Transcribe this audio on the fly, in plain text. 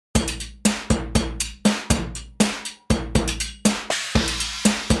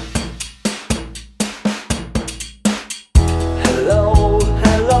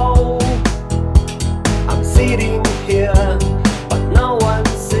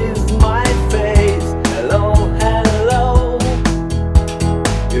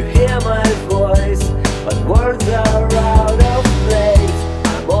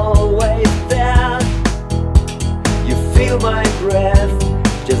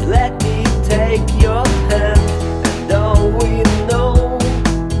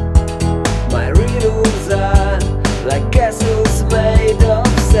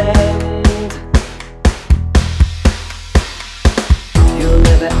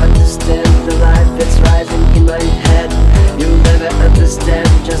that's rising in my head. You'll never understand,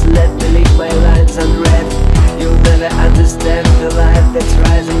 just let me leave my lines unread. You'll never understand the life that's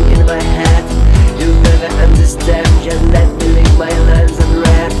rising in my head. You'll never understand, just let me leave my lines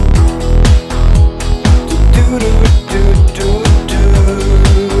unread.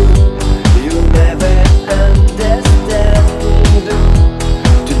 You'll never understand.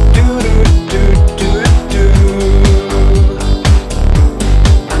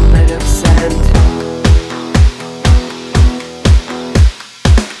 I'm made of sand.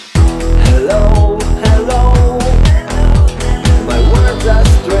 Hello, hello. My words are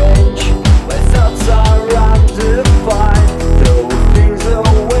strange, my thoughts are undefined. Throw things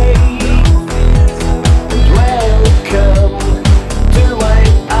away and welcome to my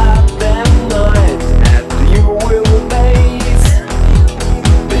other night. And you will maze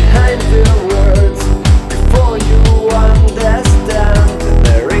behind the words before you understand.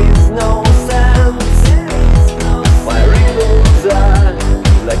 There is no sense. My riddles are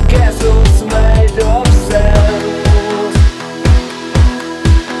like castles made of sand.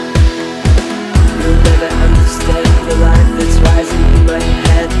 You'll never understand the life that's rising in my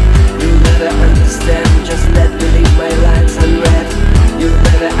head. You'll never understand, just let me leave my lines unread. You'll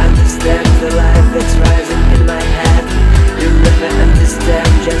never understand the life that's rising in my head. You'll never understand,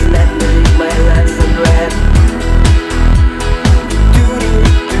 just let me leave my lines unread.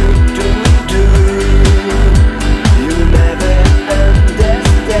 You'll never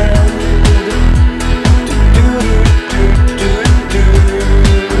understand.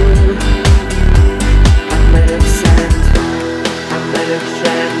 I'm made of sand. I'm made of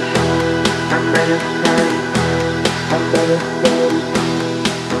sand. I'm made of sand. I'm made of sand.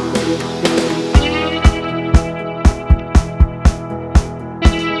 I'm made of sand.